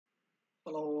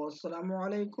Assalamu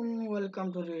alaikum.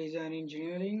 Welcome to Redesign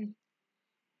Engineering.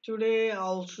 Today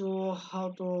I'll show how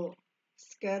to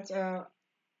sketch a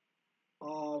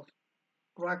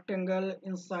rectangle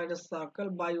inside a circle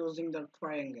by using the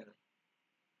triangle.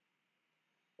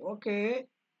 Okay,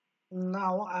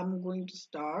 now I'm going to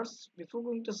start. Before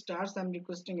going to start, I'm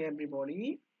requesting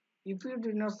everybody. If you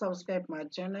did not subscribe my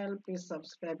channel, please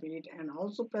subscribe it and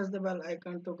also press the bell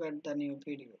icon to get the new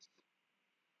videos.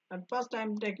 At first,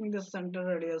 I'm taking the center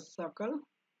radius circle.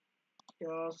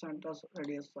 Here, center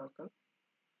radius circle.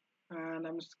 And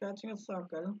I'm sketching a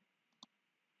circle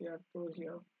here to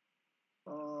here,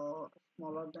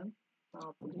 smaller than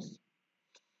this.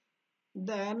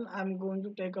 Then I'm going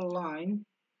to take a line,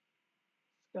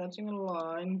 sketching a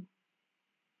line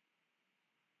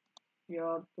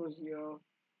here to here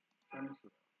and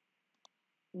here.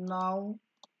 Now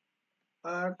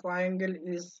a triangle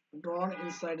is drawn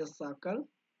inside a circle.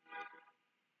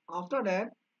 After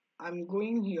that, I'm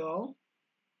going here.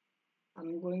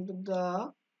 I'm going to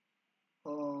the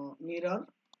mirror.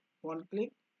 One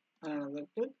click, another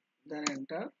click, then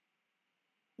enter.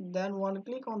 Then one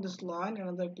click on this line,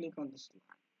 another click on this line.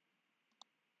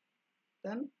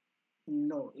 Then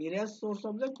no. Erase source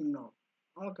object? No.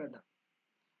 Okay, done.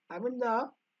 I mean the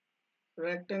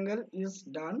rectangle is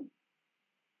done.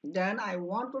 Then I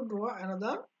want to draw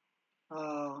another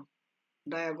uh,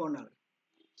 diagonal.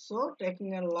 So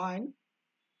taking a line,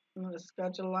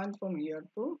 sketch a line from here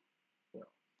to here.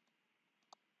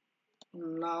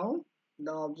 Now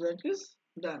the object is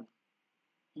done.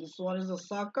 This one is a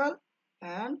circle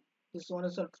and this one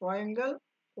is a triangle.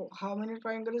 So how many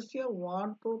triangles is here?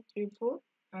 1, 2, 3, 4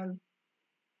 and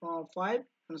 5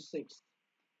 and 6.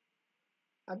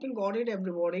 I think got it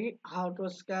everybody how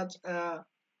to sketch a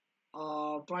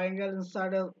triangle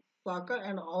inside a circle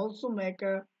and also make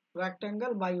a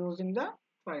rectangle by using the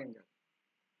triangle.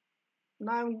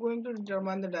 Now I'm going to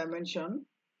determine the dimension.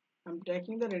 I'm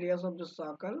taking the radius of the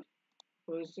circle,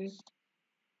 which is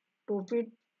 2 feet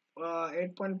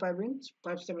 8.5 inch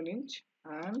 57 inch,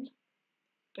 and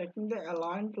taking the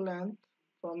aligned length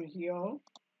from here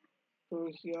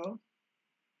to here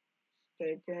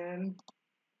taken.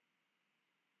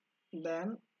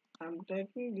 Then I'm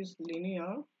taking this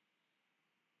linear,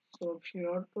 so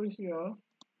here to here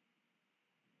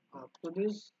up to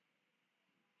this,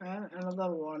 and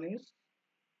another one is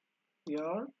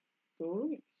here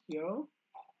to here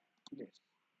this.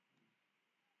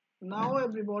 Now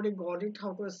everybody got it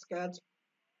how to sketch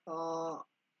uh,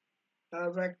 a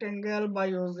rectangle by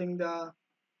using the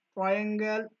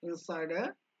triangle inside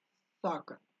a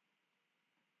circle.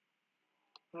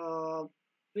 uh,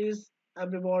 Please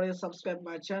everybody subscribe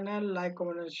my channel, like,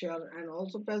 comment and share, and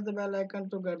also press the bell icon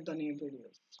to get the new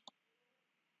videos.